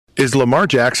Is Lamar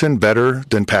Jackson better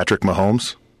than Patrick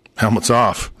Mahomes? Helmets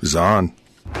off is on.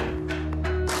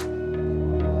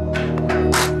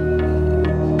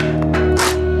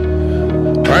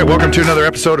 All right, welcome to another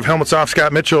episode of Helmets Off.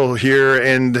 Scott Mitchell here,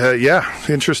 and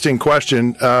interesting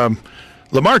question.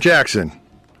 Lamar Jackson,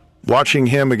 watching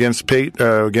him against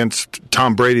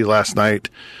Tom Brady last night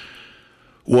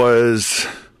was,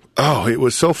 it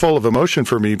was so full of emotion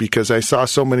for me because I saw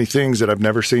so many things that I've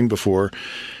never seen before,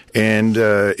 and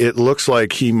it looks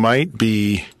like he might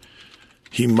be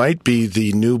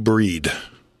the new breed.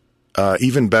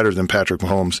 Even better than Patrick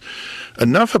Mahomes.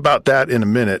 Enough about that in a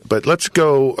minute, but let's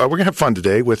go. We're going to have fun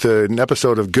today with an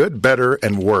episode of Good, Better,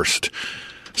 and Worst.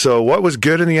 So what was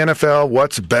good in the NFL?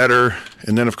 What's better?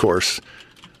 And then, of course,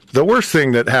 the worst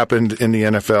thing that happened in the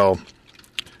NFL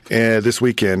this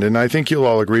weekend. And I think you'll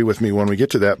all agree with me when we get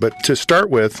to that. But to start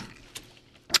with,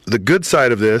 the good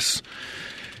side of this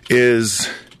is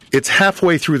it's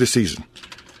halfway through the season.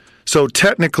 So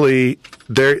technically,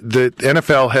 the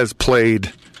NFL has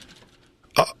played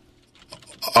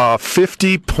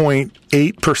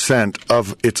 50.8%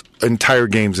 of its entire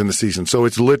games in the season. So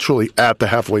it's literally at the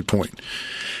halfway point.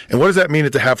 And what does that mean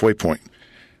at the halfway point?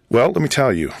 Well, let me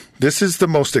tell you, this is the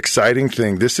most exciting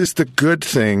thing. This is the good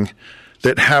thing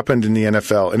that happened in the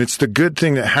NFL. And it's the good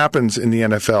thing that happens in the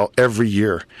NFL every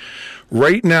year.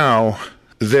 Right now,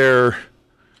 there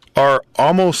are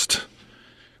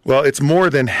it's more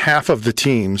than half of the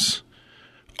teams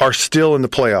are still in the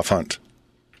playoff hunt.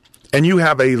 And you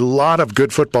have a lot of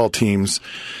good football teams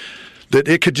that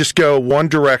it could just go one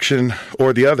direction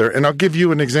or the other. And I'll give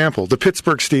you an example. The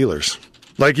Pittsburgh Steelers.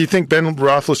 Like, you think Ben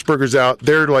Roethlisberger's out.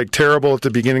 They're, like, terrible at the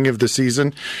beginning of the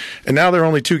season. And now they're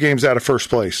only 2 games out of first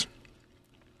place.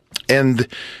 And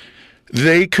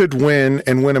they could win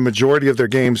a majority of their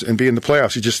games and be in the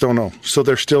playoffs. You just don't know. So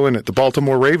they're still in it. The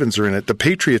Baltimore Ravens are in it. The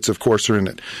Patriots, of course, are in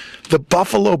it. The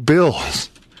Buffalo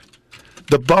Bills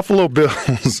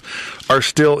are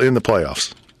still in the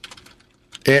playoffs.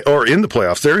 Or in the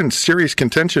playoffs. They're in serious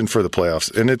contention for the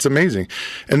playoffs, and it's amazing.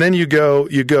 And then you go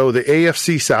the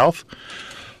AFC South.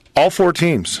 All 4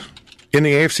 teams in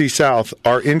the AFC South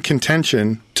are in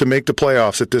contention to make the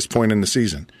playoffs at this point in the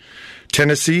season.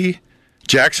 Tennessee,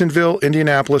 Jacksonville,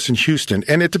 Indianapolis, and Houston.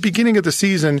 And at the beginning of the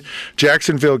season,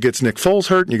 Jacksonville gets Nick Foles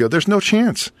hurt, and you go, there's no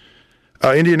chance.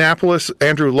 Indianapolis,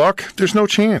 Andrew Luck, there's no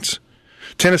chance.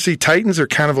 Tennessee Titans are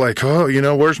kind of like,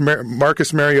 where's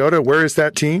Marcus Mariota? Where is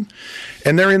that team?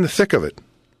 And they're in the thick of it.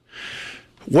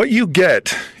 What you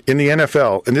get in the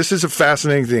NFL, and this is a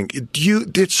fascinating thing,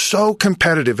 it's so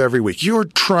competitive every week. You're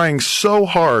trying so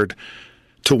hard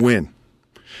to win.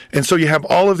 And so you have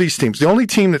all of these teams. The only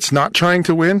team that's not trying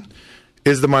to win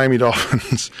is the Miami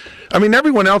Dolphins. I mean,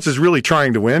 everyone else is really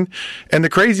trying to win. And the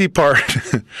crazy part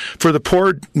for the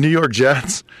poor New York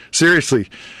Jets, seriously,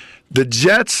 the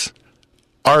Jets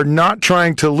are not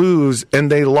trying to lose,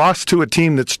 and they lost to a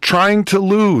team that's trying to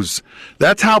lose.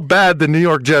 That's how bad the New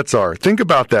York Jets are. Think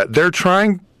about that. They're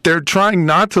trying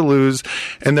not to lose,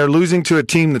 and they're losing to a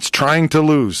team that's trying to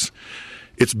lose.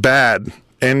 It's bad.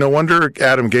 And no wonder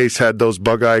Adam Gase had those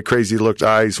bug-eye, crazy-looked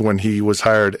eyes when he was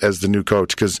hired as the new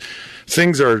coach, because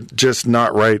things are just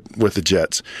not right with the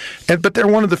Jets. But they're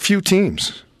one of the few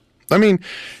teams. I mean,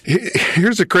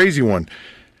 here's a crazy one.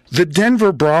 The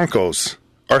Denver Broncos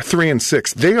are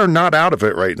 3-6. They are not out of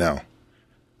it right now.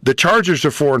 The Chargers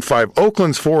are 4-5.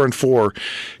 Oakland's 4-4.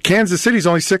 Kansas City's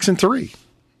only 6-3.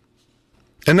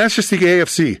 And that's just the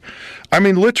AFC. I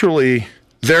mean, literally,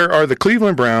 there are the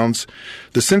Cleveland Browns,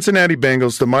 the Cincinnati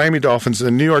Bengals, the Miami Dolphins, and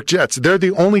the New York Jets. They're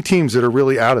the only teams that are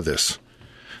really out of this.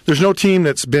 There's no team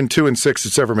that's been 2-6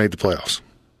 that's ever made the playoffs.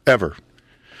 Ever.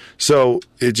 So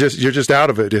you're just out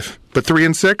of it. But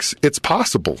 3-6, it's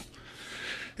possible.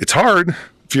 It's hard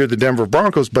if you're the Denver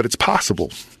Broncos, but it's possible.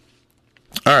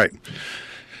 All right.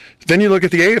 Then you look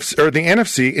at the AFC or the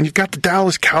NFC, and you've got the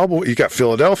Dallas Cowboys. You've got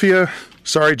Philadelphia.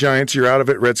 Sorry, Giants, you're out of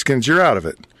it. Redskins, you're out of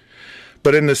it.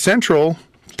 But in the Central,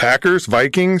 Packers,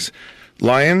 Vikings,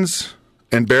 Lions,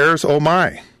 and Bears, oh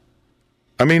my.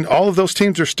 I mean, all of those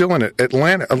teams are still in it.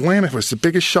 Atlanta was the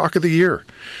biggest shock of the year.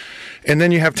 And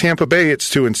then you have Tampa Bay, it's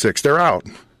 2-6. They're out.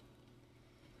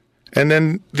 And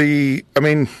then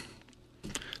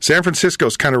San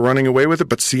Francisco's kind of running away with it,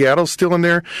 but Seattle's still in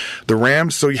there. The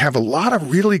Rams. So you have a lot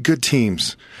of really good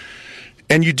teams.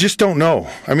 And you just don't know.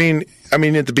 I mean,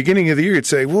 at the beginning of the year, you'd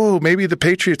say, whoa, maybe the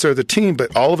Patriots are the team.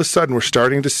 But all of a sudden, we're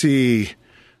starting to see,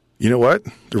 you know what?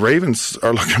 The Ravens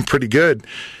are looking pretty good.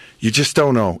 You just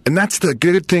don't know. And that's the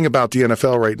good thing about the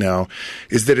NFL right now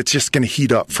is that it's just going to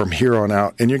heat up from here on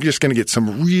out. And you're just going to get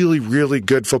some really, really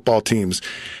good football teams.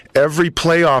 Every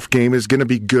playoff game is going to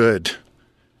be good.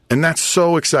 And that's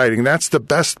so exciting. That's the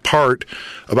best part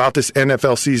about this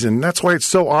NFL season. That's why it's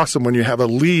so awesome when you have a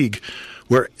league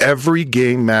where every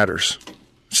game matters.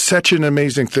 Such an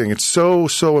amazing thing. It's so,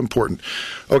 so important.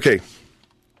 Okay,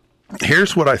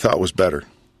 here's what I thought was better.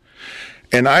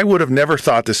 And I would have never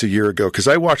thought this a year ago because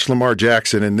I watched Lamar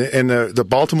Jackson and the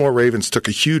Baltimore Ravens took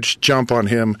a huge jump on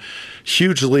him,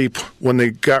 huge leap when they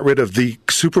got rid of the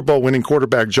Super Bowl winning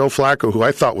quarterback Joe Flacco, who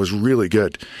I thought was really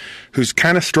good, who's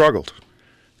kind of struggled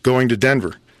going to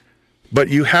Denver. But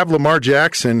you have Lamar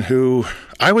Jackson, who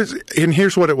and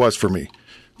here's what it was for me.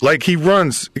 Like, he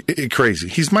runs crazy.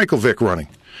 He's Michael Vick running,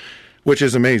 which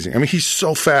is amazing. I mean, he's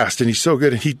so fast and he's so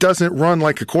good, and he doesn't run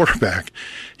like a quarterback.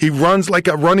 He runs like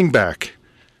a running back.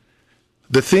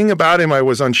 The thing about him I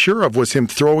was unsure of was him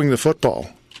throwing the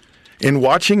football. In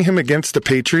watching him against the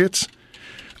Patriots,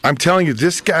 I'm telling you,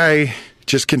 this guy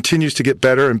just continues to get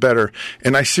better and better.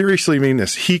 And I seriously mean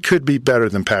this. He could be better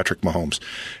than Patrick Mahomes.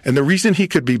 And the reason he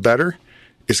could be better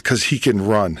is because he can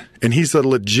run. And he's a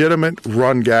legitimate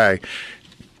run guy.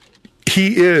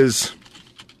 Patrick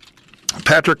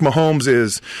Mahomes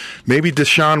is, maybe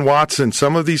Deshaun Watson.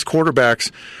 Some of these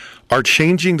quarterbacks are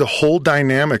changing the whole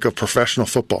dynamic of professional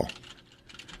football.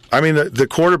 I mean, the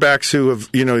quarterbacks who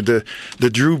have, the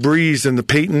Drew Brees and the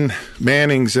Peyton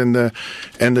Mannings and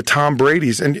the Tom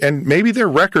Bradys, and maybe their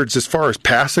records as far as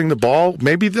passing the ball,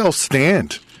 maybe they'll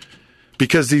stand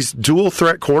because these dual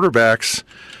threat quarterbacks,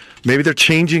 maybe they're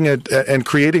changing and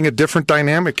creating a different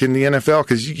dynamic in the NFL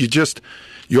because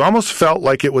you almost felt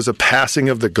like it was a passing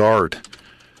of the guard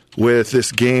with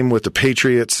this game with the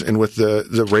Patriots and with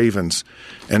the Ravens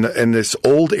and this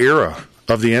old era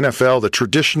of the NFL, the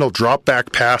traditional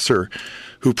drop-back passer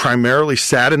who primarily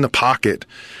sat in the pocket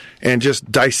and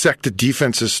just dissected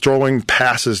defenses, throwing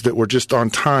passes that were just on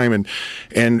time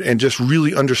and just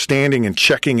really understanding and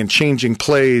checking and changing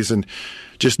plays and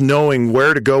just knowing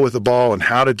where to go with the ball and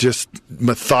how to just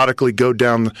methodically go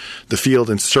down the field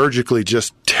and surgically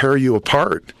just tear you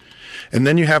apart. And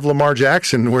then you have Lamar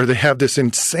Jackson where they have this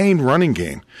insane running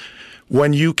game.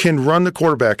 When you can run the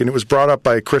quarterback, and it was brought up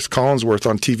by Chris Collinsworth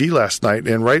on TV last night,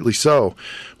 and rightly so,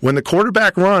 when the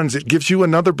quarterback runs, it gives you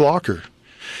another blocker.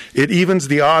 It evens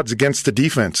the odds against the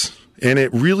defense, and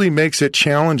it really makes it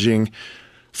challenging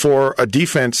for a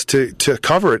defense to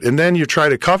cover it. And then you try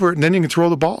to cover it, and then you can throw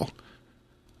the ball.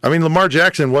 I mean, Lamar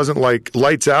Jackson wasn't like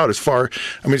lights out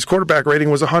his quarterback rating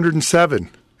was 107.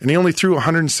 And he only threw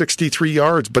 163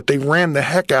 yards, but they ran the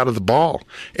heck out of the ball.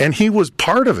 And he was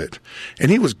part of it. And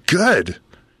he was good.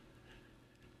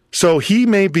 So he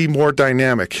may be more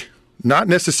dynamic, not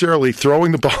necessarily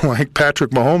throwing the ball like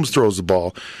Patrick Mahomes throws the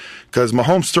ball, because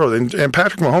Mahomes throws, and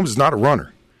Patrick Mahomes is not a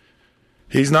runner.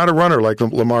 He's not a runner like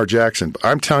Lamar Jackson. But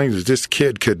I'm telling you that this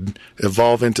kid could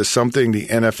evolve into something the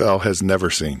NFL has never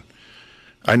seen.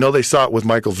 I know they saw it with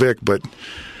Michael Vick, but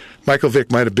Michael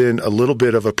Vick might have been a little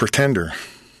bit of a pretender,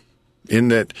 in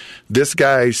that this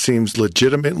guy seems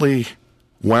legitimately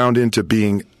wound into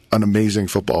being an amazing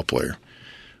football player.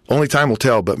 Only time will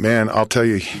tell, but man, I'll tell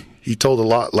you, he told a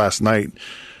lot last night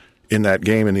in that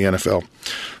game in the NFL.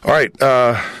 All right,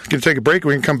 going to take a break.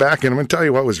 We can come back, and I'm going to tell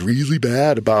you what was really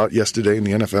bad about yesterday in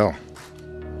the NFL.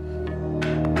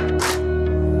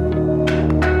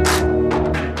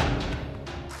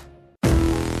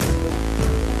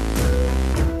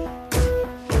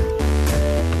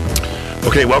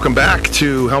 Okay, welcome back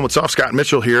to Helmets Off. Scott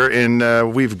Mitchell here,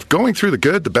 and we've going through the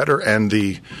good, the better, and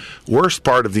the worst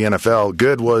part of the NFL.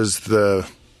 Good was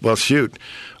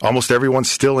almost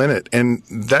everyone's still in it, and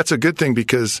that's a good thing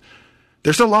because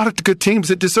there's a lot of good teams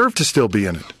that deserve to still be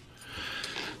in it.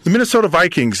 The Minnesota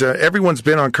Vikings, everyone's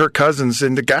been on Kirk Cousins,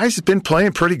 and the guys have been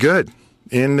playing pretty good.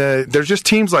 And there's just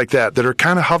teams like that are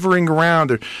kind of hovering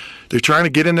around. They're trying to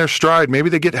get in their stride. Maybe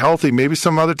they get healthy. Maybe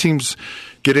some other teams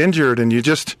get injured, and you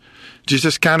just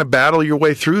kind of battle your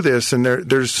way through this, and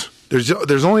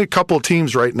there's only a couple of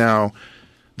teams right now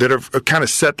that have kind of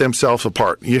set themselves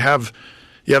apart. You have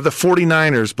the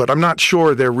 49ers, but I'm not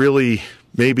sure they're really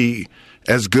maybe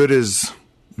as good as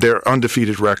their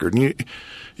undefeated record. And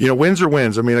wins are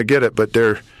wins. I mean, I get it, but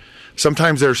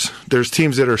sometimes there's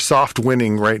teams that are soft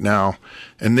winning right now,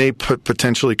 and they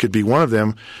potentially could be one of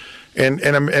them. And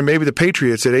maybe the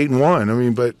Patriots at 8-1. I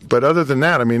mean, but other than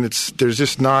that, I mean, there's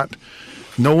just not.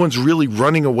 No one's really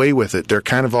running away with it. They're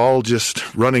kind of all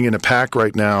just running in a pack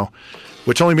right now,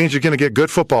 which only means you're going to get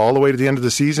good football all the way to the end of the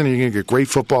season, and you're going to get great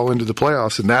football into the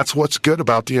playoffs, and that's what's good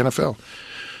about the NFL.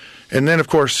 And then, of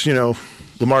course,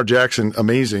 Lamar Jackson,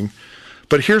 amazing.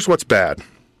 But here's what's bad.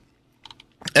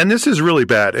 And this is really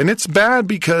bad. And it's bad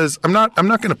because I'm not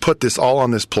going to put this all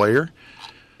on this player,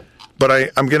 but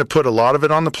I'm going to put a lot of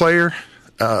it on the player,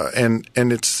 and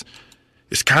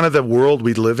is kind of the world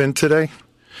we live in today.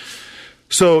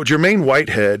 So Jermaine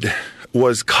Whitehead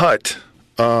was cut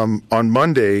on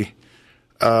Monday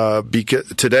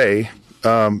today,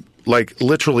 like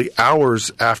literally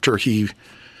hours after he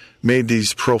made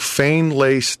these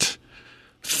profane-laced,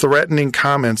 threatening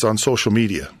comments on social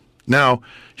media. Now,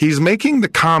 he's making the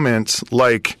comments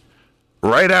like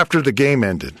right after the game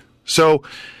ended. So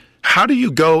how do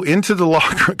you go into the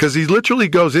locker room? Because he literally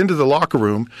goes into the locker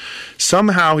room.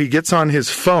 Somehow he gets on his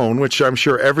phone, which I'm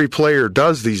sure every player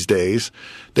does these days.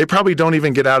 They probably don't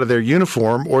even get out of their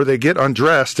uniform, or they get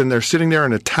undressed and they're sitting there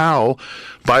in a towel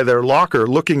by their locker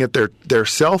looking at their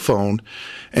cell phone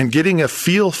and getting a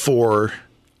feel for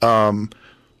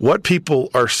what people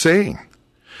are saying.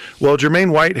 Well,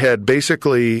 Jermaine Whitehead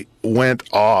basically went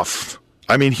off.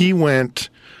 I mean, he went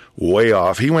way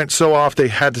off. He went so off they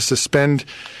had to suspend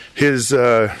his,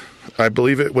 I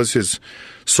believe it was his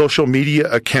social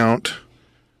media account,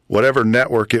 whatever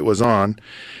network it was on,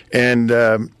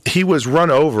 and he was run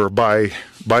over by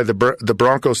the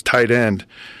Broncos tight end,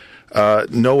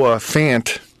 Noah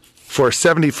Fant, for a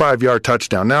 75-yard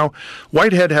touchdown. Now,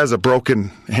 Whitehead has a broken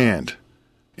hand.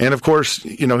 And of course,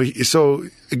 so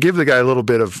give the guy a little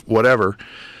bit of whatever,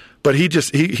 but he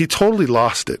totally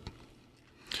lost it.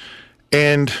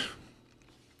 And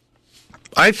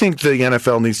I think the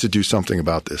NFL needs to do something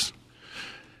about this.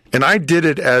 And I did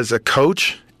it as a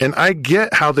coach, and I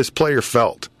get how this player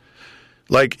felt.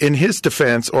 Like in his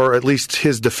defense, or at least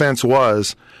his defense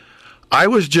was, I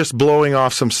was just blowing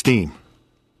off some steam.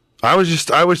 I was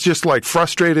just like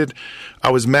frustrated. I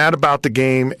was mad about the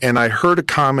game, and I heard a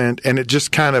comment, and it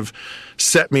just kind of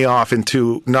set me off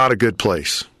into not a good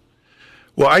place.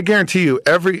 Well, I guarantee you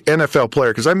every NFL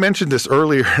player, because I mentioned this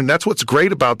earlier, and that's what's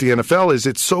great about the NFL is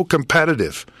it's so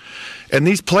competitive. And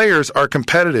these players are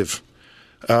competitive.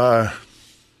 Saquon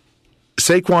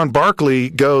Barkley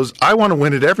goes, I want to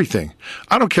win at everything.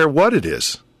 I don't care what it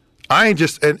is.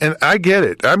 And I get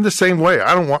it. I'm the same way.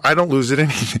 I don't lose at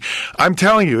anything. I'm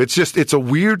telling you, it's a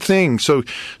weird thing. So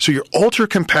you're ultra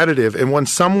competitive, and when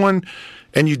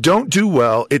and you don't do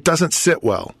well, it doesn't sit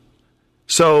well.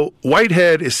 So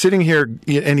Whitehead is sitting here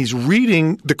and he's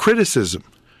reading the criticism,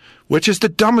 which is the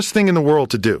dumbest thing in the world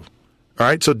to do. All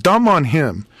right. So dumb on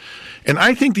him. And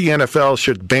I think the NFL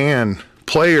should ban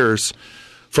players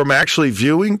from actually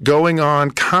going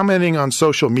on, commenting on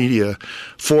social media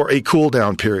for a cool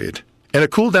down period. And a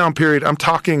cool down period, I'm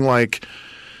talking like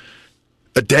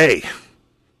a day.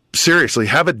 Seriously,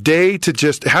 have a day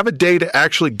to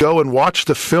actually go and watch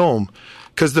the film,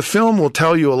 because the film will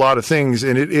tell you a lot of things,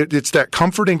 and it's that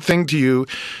comforting thing to you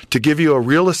to give you a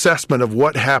real assessment of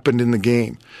what happened in the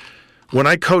game. When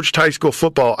I coached high school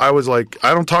football, I was like,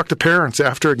 I don't talk to parents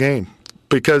after a game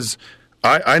because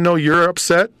I know you're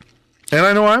upset. And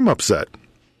I know I'm upset.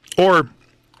 Or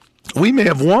we may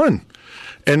have won,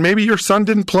 and maybe your son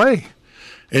didn't play,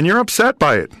 and you're upset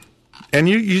by it. And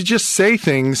you just say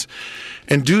things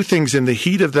and do things in the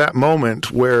heat of that moment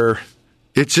where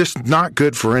it's just not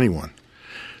good for anyone.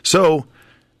 So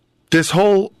this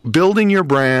whole building your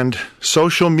brand,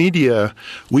 social media,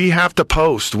 we have to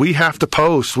post, you got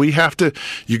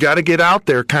to get out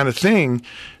there kind of thing,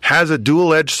 has a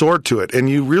dual-edged sword to it. And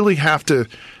you really have to,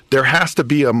 there has to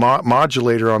be a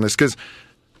modulator on this, because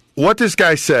what this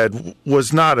guy said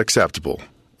was not acceptable.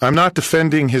 I'm not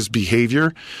defending his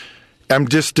behavior. I'm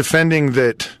just defending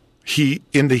that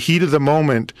in the heat of the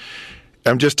moment,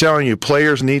 I'm just telling you,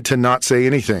 players need to not say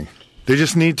anything. They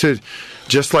just need to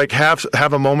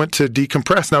have a moment to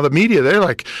decompress. Now the media, they're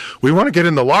like, we want to get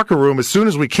in the locker room as soon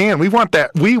as we can. We want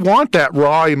that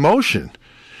raw emotion.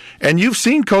 And you've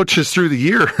seen coaches through the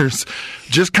years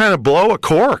just kind of blow a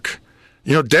cork.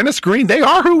 Dennis Green, they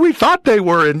are who we thought they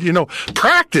were. And,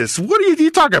 practice. What are you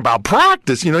talking about?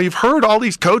 Practice. You've heard all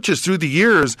these coaches through the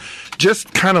years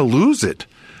just kind of lose it.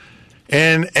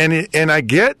 And I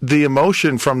get the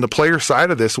emotion from the player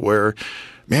side of this where,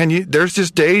 man, there's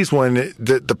just days when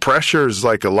the pressure is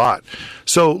like a lot.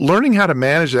 So learning how to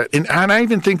manage that, and I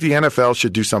even think the NFL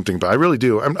should do something, but I really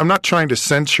do. I'm not trying to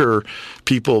censure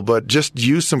people, but just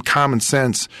use some common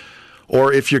sense.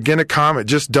 Or if you're going to comment,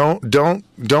 just don't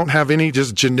have any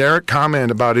just generic comment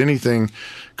about anything,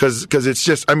 because it's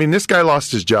just, this guy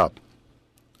lost his job.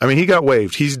 He got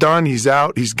waived. He's done. He's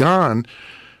out. He's gone,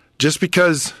 just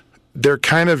because they're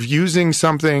kind of using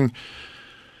something.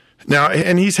 Now,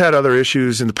 and he's had other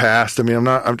issues in the past.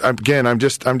 I'm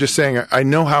just saying, I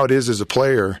know how it is as a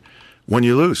player when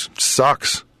you lose. It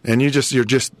sucks. And you're just,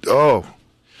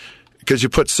 because you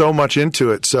put so much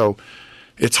into it. So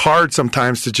it's hard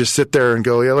sometimes to just sit there and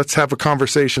go, yeah, let's have a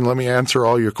conversation. Let me answer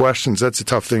all your questions. That's a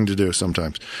tough thing to do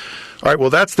sometimes. All right, well,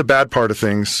 that's the bad part of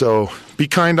things. So be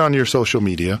kind on your social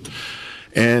media.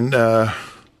 And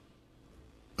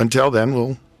until then,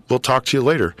 we'll talk to you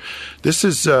later. This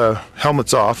is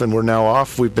Helmets Off, and we're now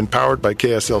off. We've been powered by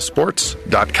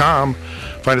KSLSports.com.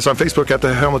 Find us on Facebook at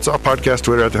the Helmets Off Podcast,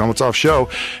 Twitter at the Helmets Off Show.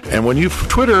 And when you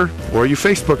Twitter or you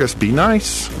Facebook us, be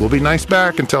nice. We'll be nice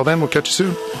back. Until then, we'll catch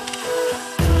you soon.